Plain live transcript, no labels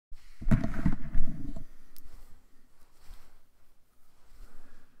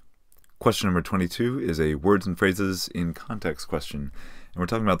Question number 22 is a words and phrases in context question. And we're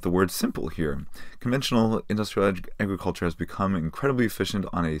talking about the word simple here. Conventional industrial agriculture has become incredibly efficient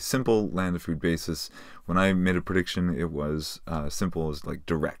on a simple land-food basis. When I made a prediction, it was simple as like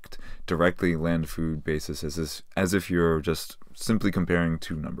directly land-food basis, as if you're just simply comparing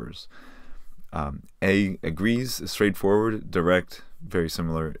two numbers. A, agrees, straightforward, direct, very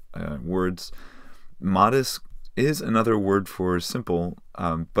similar words. Modest is another word for simple,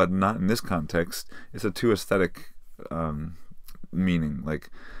 but not in this context. It's a too aesthetic meaning. Like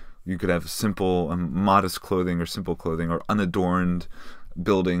you could have simple, modest clothing or simple clothing, or unadorned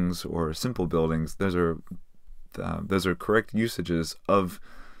buildings or simple buildings. Those are correct usages of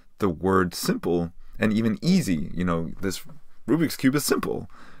the word simple, and even easy. You know, this Rubik's Cube is simple,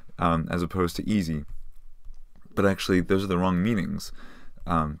 as opposed to easy. But actually, those are the wrong meanings.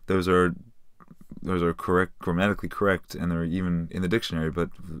 Those are correct, grammatically correct, and they're even in the dictionary, but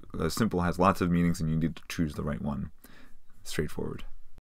simple has lots of meanings and you need to choose the right one. Straightforward.